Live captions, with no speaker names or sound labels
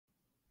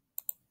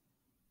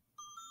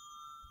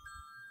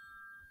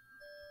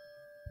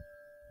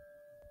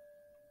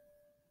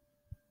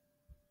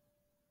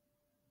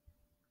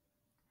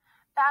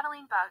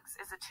Battling Bugs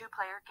is a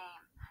two-player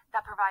game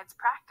that provides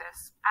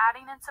practice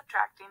adding and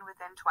subtracting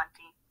within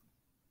 20.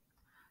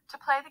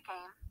 To play the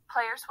game,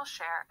 players will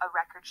share a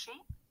record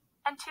sheet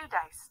and 2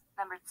 dice,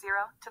 numbered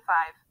 0 to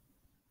 5.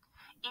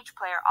 Each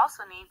player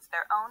also needs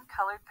their own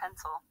colored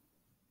pencil.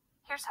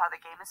 Here's how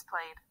the game is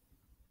played.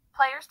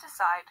 Players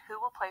decide who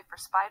will play for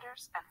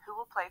spiders and who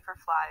will play for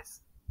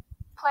flies.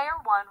 Player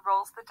 1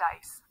 rolls the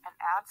dice and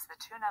adds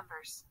the 2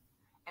 numbers.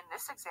 In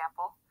this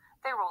example,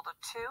 they rolled a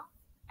 2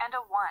 and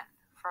a 1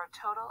 for a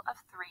total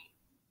of 3.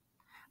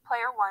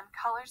 Player 1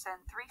 colors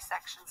in 3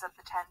 sections of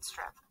the 10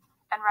 strip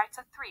and writes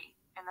a 3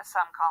 in the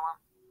sum column.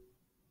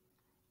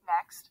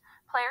 Next,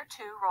 player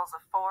 2 rolls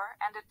a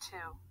 4 and a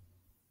 2.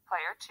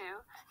 Player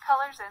 2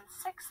 colors in 6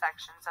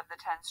 sections of the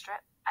 10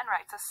 strip and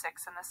writes a 6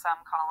 in the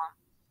sum column.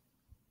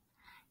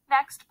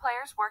 Next,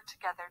 players work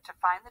together to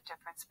find the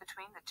difference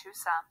between the 2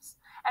 sums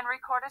and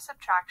record a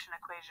subtraction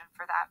equation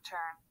for that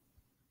turn.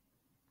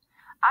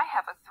 I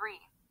have a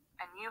 3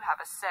 and you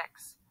have a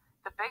 6.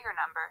 The bigger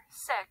number,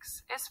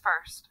 6, is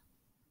first.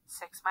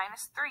 6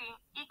 minus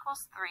 3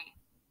 equals 3.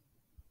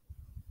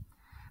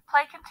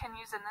 Play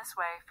continues in this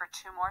way for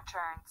 2 more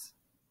turns.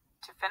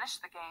 To finish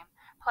the game,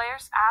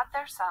 players add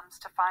their sums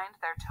to find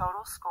their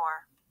total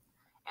score.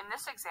 In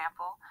this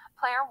example,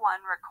 player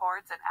 1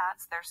 records and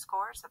adds their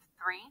scores of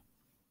 3,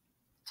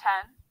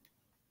 10,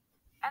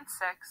 and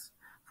 6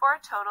 for a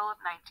total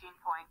of 19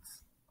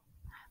 points.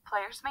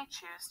 Players may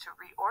choose to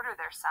reorder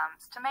their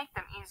sums to make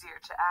them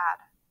easier to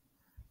add.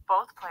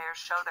 Both players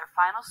show their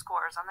final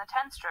scores on the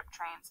 10-strip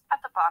trains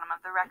at the bottom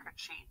of the record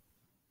sheet.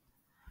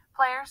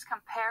 Players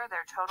compare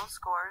their total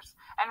scores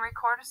and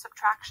record a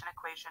subtraction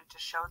equation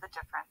to show the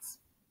difference.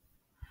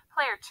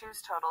 Player 2's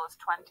total is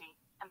 20,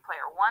 and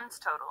player 1's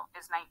total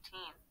is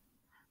 19.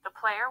 The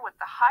player with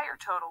the higher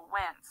total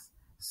wins,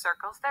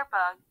 circles their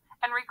bug,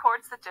 and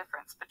records the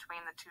difference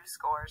between the 2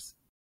 scores.